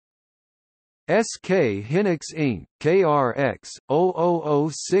SK Hynix Inc.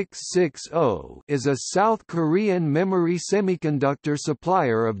 KRX-000660 is a South Korean memory semiconductor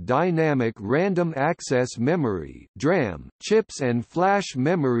supplier of dynamic random access memory (DRAM) chips and flash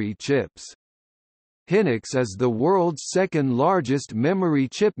memory chips. Hynix is the world's second-largest memory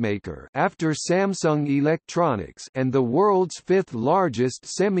chipmaker after Samsung Electronics and the world's fifth-largest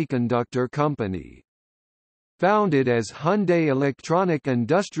semiconductor company. Founded as Hyundai Electronic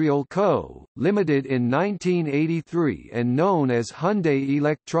Industrial Co., Limited in 1983 and known as Hyundai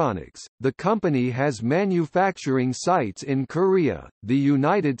Electronics, the company has manufacturing sites in Korea, the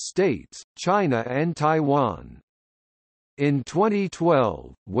United States, China and Taiwan. In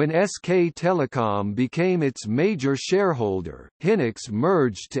 2012, when SK Telecom became its major shareholder, Hynix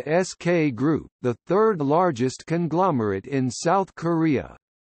merged to SK Group, the third-largest conglomerate in South Korea.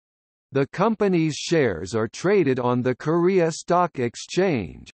 The company's shares are traded on the Korea Stock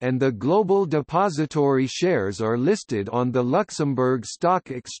Exchange, and the Global Depository shares are listed on the Luxembourg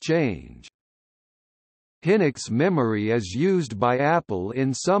Stock Exchange. Hynix memory is used by Apple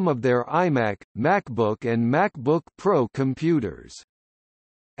in some of their iMac, MacBook and MacBook Pro computers.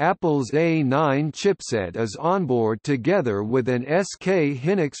 Apple's A9 chipset is onboard together with an SK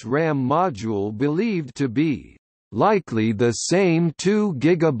Hynix RAM module believed to be likely the same 2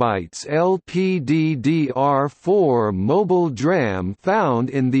 GB LPDDR4 mobile DRAM found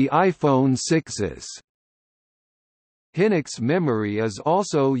in the iPhone 6s. Hynix memory is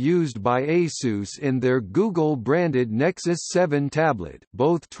also used by ASUS in their Google-branded Nexus 7 tablet,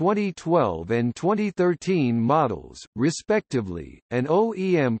 both 2012 and 2013 models, respectively, an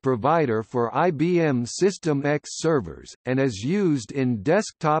OEM provider for IBM System X servers, and is used in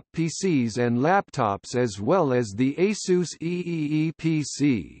desktop PCs and laptops as well as the ASUS EEE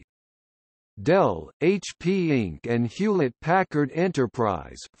PC. Dell, HP Inc. and Hewlett-Packard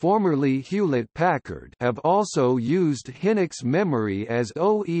Enterprise, formerly Hewlett-Packard, have also used Hynix memory as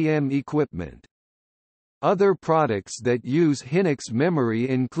OEM equipment. Other products that use Hynix memory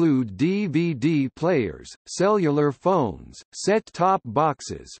include DVD players, cellular phones, set-top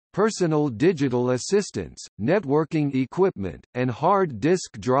boxes, personal digital assistants, networking equipment, and hard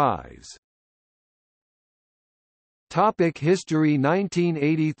disk drives. History.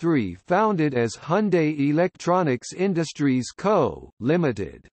 1983 founded as Hyundai Electronics Industries Co.,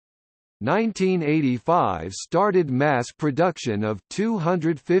 Limited. 1985 started mass production of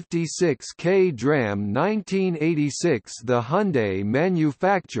 256K DRAM. 1986 the Hyundai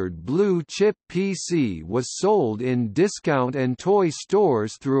manufactured blue chip PC was sold in discount and toy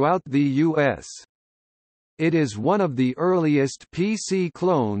stores throughout the U.S. It is one of the earliest PC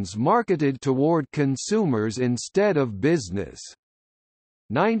clones marketed toward consumers instead of business.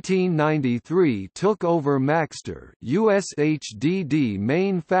 1993 took over Maxtor USHDD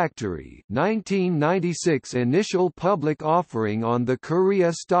main factory. 1996 initial public offering on the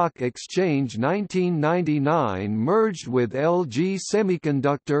Korea Stock Exchange. 1999 merged with LG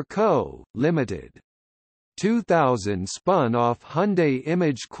Semiconductor Co., Limited. 2000 spun off Hyundai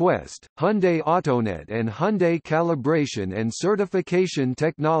Image Quest, Hyundai AutoNet and Hyundai Calibration and Certification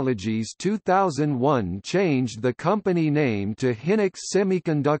Technologies. 2001 changed the company name to Hynix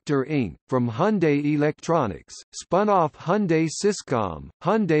Semiconductor Inc. from Hyundai Electronics, spun off Hyundai Syscom,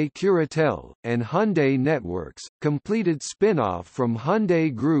 Hyundai Curatel, and Hyundai Networks, completed spin-off from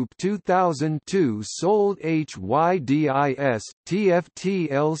Hyundai Group. 2002 sold HYDIS,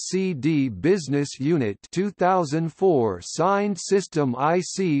 TFT LCD Business Unit. 2004 signed System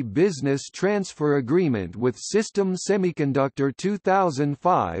IC Business Transfer Agreement with System Semiconductor.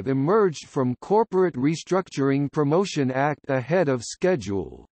 2005 emerged from Corporate Restructuring Promotion Act ahead of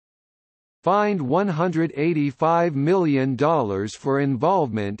schedule. Fined $185 million for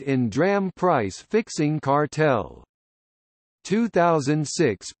involvement in DRAM price fixing cartel.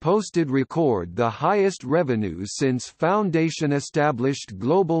 2006 posted record the highest revenues since foundation. Established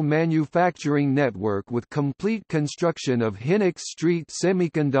global manufacturing network with complete construction of Hynix Street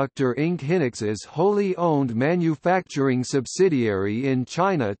Semiconductor Inc. Hynix's wholly owned manufacturing subsidiary in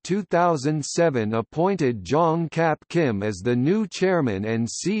China. 2007 appointed Jong Kap Kim as the new chairman and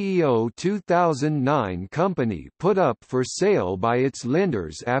CEO. 2009 company put up for sale by its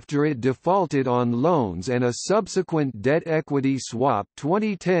lenders after it defaulted on loans and a subsequent debt equity equity swap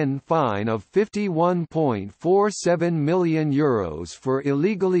 2010 fine of €51.47 million for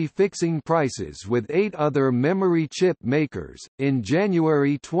illegally fixing prices with 8 other memory chip makers. In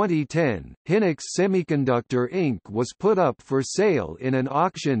January 2010, Hynix Semiconductor Inc. was put up for sale in an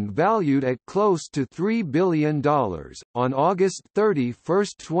auction valued at close to $3 billion. On August 31,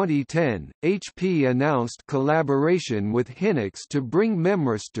 2010, HP announced collaboration with Hynix to bring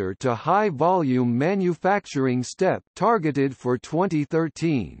Memristor to high-volume manufacturing step targeted for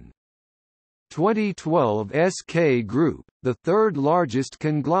 2013. 2012 SK Group, the third-largest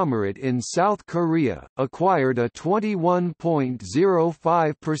conglomerate in South Korea, acquired a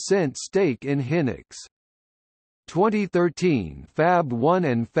 21.05% stake in Hynix. 2013 Fab 1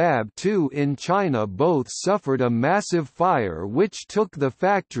 and Fab 2 in China both suffered a massive fire which took the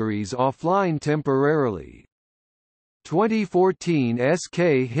factories offline temporarily. 2014 SK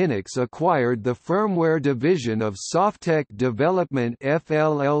Hynix acquired the firmware division of Softec Development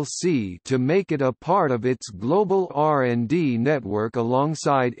FLLC to make it a part of its global R&D network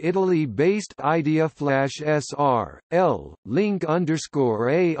alongside Italy-based IdeaFlash S.R.L., Link_A_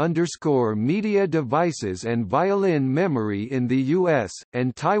 Media Devices and Violin Memory in the US,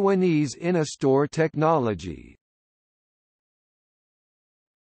 and Taiwanese Inastor Technology.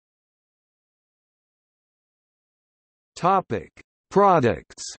 Topic: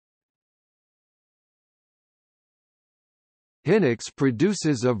 Products. Hynix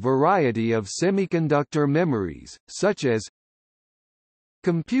produces a variety of semiconductor memories, such as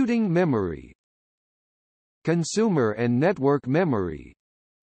computing memory, consumer and network memory,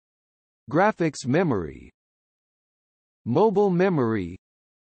 graphics memory, mobile memory,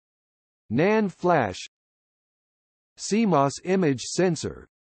 NAND flash, CMOS image sensor,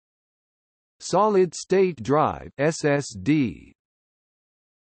 solid-state drive (SSD).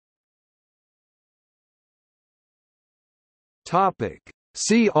 Topic.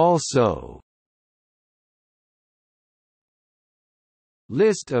 See also: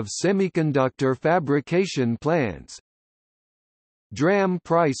 List of semiconductor fabrication plants, DRAM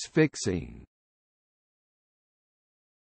price fixing.